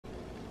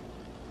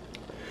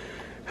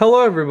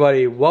Hello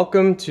everybody,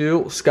 welcome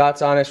to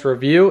Scott's Honest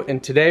Review,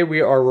 and today we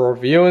are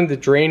reviewing the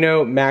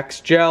Drano Max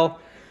Gel.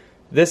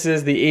 This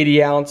is the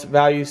 80 ounce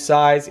value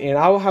size, and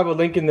I will have a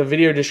link in the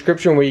video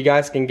description where you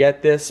guys can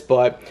get this,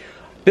 but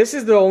this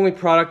is the only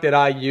product that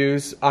I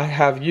use. I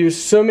have used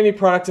so many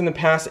products in the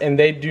past and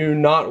they do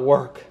not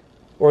work,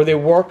 or they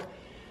work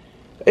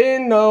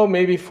in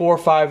maybe 4 or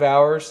 5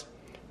 hours.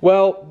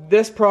 Well,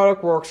 this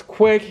product works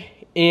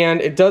quick and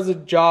it does a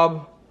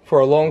job for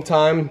a long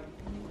time.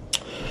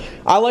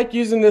 I like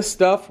using this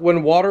stuff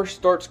when water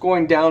starts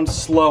going down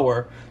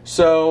slower.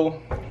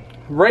 So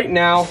right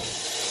now,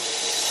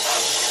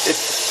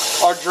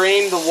 it's our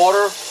drain, the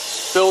water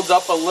builds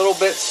up a little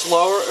bit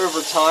slower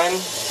over time,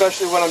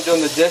 especially when I'm doing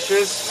the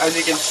dishes. As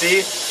you can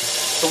see,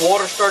 the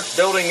water starts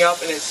building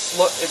up and it's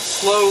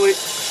slowly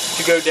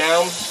to go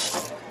down.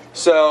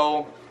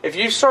 So if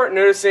you start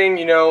noticing,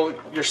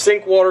 your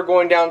sink water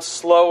going down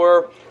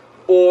slower,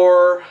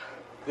 or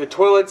the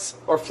toilets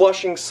are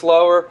flushing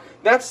slower,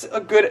 that's a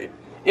good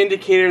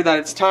indicator that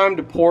it's time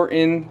to pour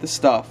in the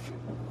stuff.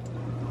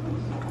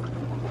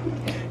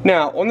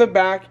 Now on the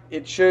back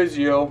it shows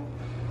you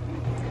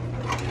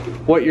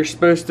what you're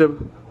supposed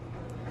to,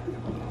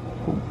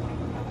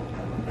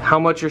 how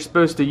much you're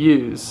supposed to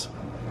use.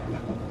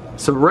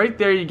 So right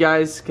there you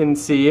guys can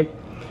see,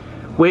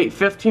 wait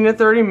 15 to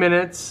 30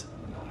 minutes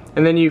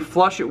and then you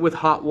flush it with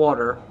hot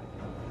water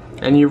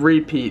and you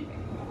repeat.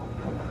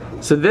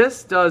 So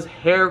this does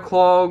hair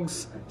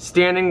clogs,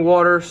 standing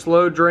water,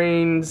 slow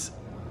drains,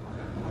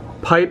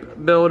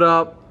 pipe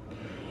buildup,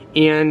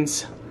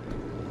 and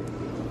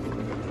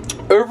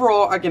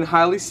overall I can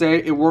highly say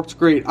it works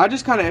great. I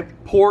just kind of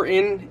pour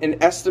in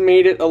and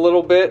estimate it a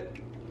little bit.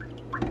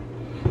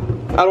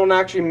 I don't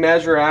actually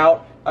measure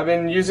out. I've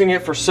been using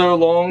it for so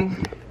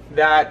long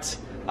that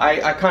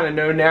I kind of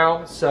know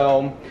now.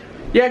 So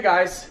yeah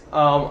guys,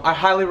 I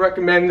highly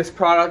recommend this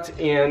product,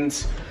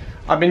 and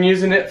I've been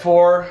using it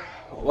for,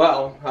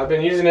 well, I've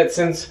been using it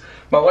since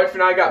my wife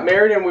and I got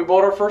married and we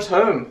bought our first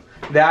home.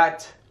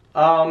 That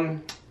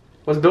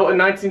was built in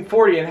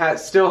 1940 and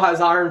still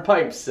has iron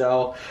pipes.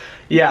 So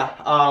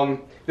yeah,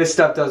 this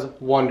stuff does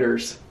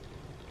wonders.